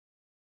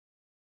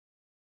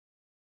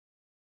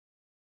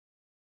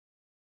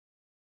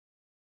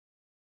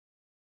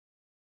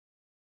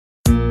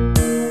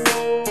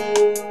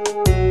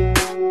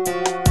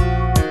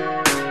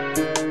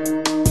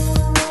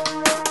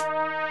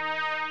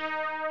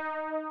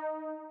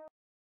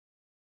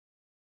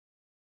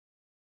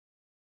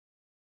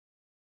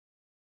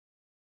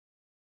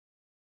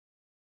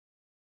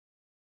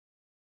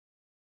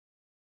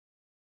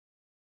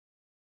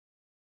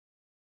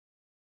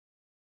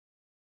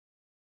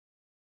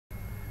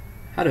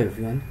Hello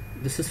everyone,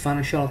 this is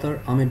financial author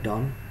Ahmed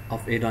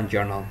of Adon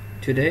Journal.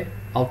 Today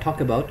I'll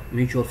talk about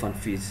mutual fund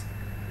fees.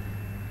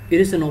 It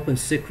is an open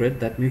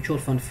secret that mutual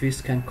fund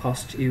fees can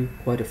cost you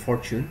quite a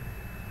fortune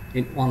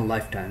in one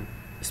lifetime,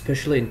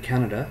 especially in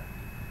Canada,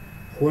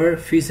 where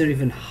fees are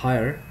even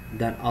higher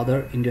than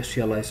other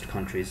industrialized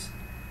countries.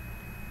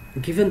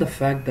 Given the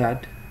fact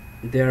that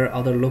there are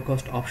other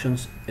low-cost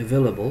options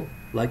available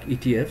like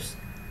ETFs,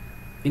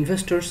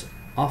 investors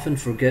often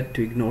forget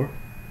to ignore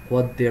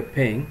what they're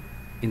paying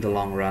in the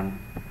long run.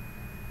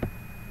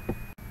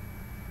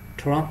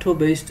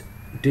 Toronto-based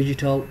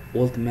digital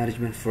wealth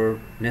management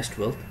firm Nest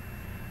Wealth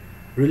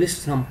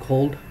released some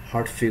cold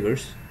hard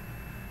figures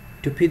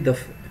to put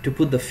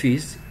the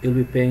fees you'll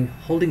be paying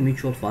holding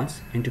mutual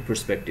funds into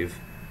perspective.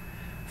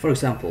 For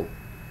example,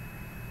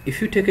 if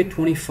you take a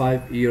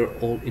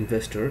 25-year-old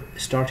investor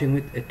starting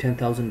with a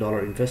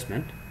 $10,000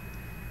 investment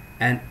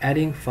and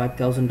adding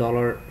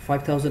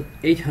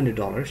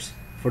 $5,800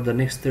 for the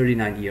next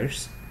 39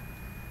 years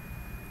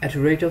at a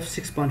rate of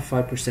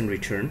 6.5%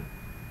 return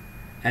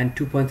and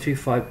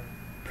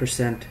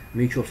 2.35%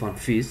 mutual fund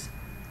fees,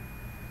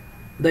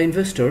 the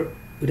investor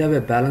would have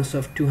a balance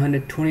of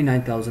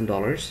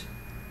 $229,000,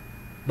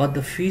 but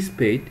the fees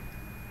paid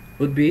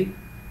would be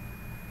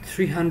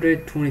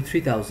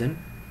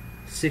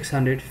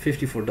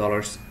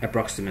 $323,654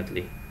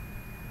 approximately.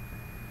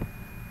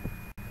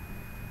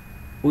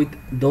 With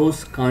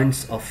those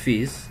kinds of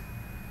fees,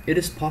 it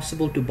is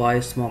possible to buy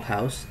a small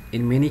house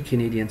in many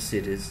Canadian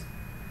cities.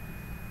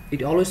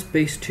 It always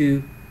pays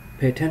to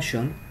pay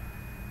attention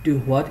to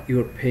what you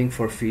are paying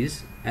for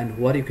fees and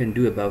what you can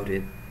do about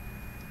it.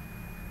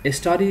 A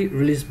study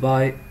released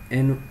by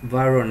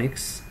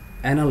Environics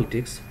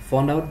Analytics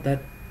found out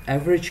that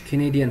average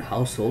Canadian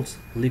households'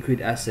 liquid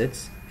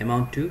assets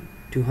amount to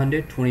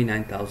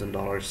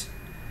 $229,000.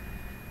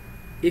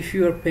 If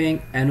you are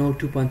paying annual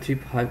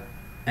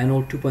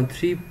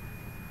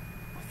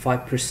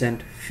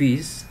 2.35%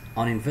 fees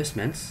on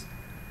investments,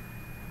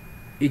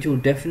 it will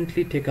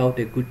definitely take out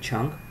a good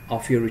chunk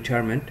of your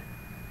retirement,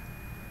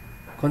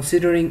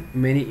 considering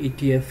many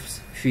ETFs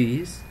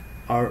fees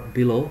are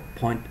below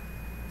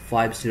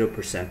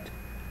 0.50%.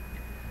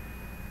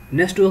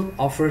 Nest Wealth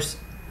offers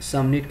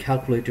some neat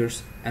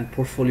calculators and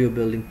portfolio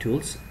building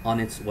tools on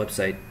its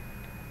website.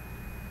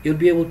 You'll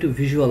be able to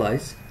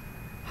visualize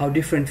how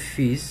different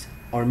fees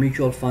or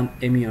mutual fund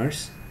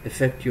MERs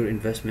affect your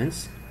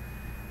investments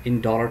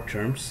in dollar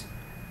terms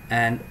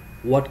and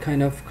what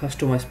kind of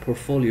customized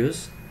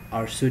portfolios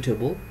are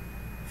suitable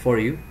for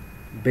you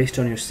based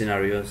on your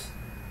scenarios.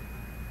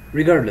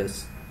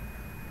 Regardless,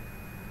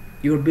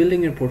 you're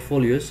building your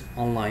portfolios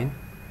online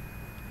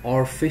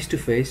or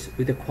face-to-face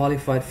with a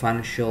qualified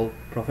financial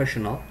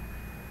professional,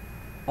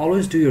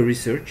 always do your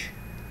research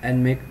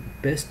and make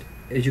best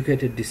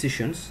educated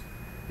decisions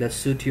that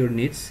suit your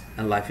needs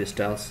and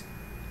lifestyles.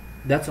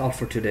 That's all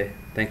for today.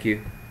 Thank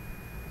you.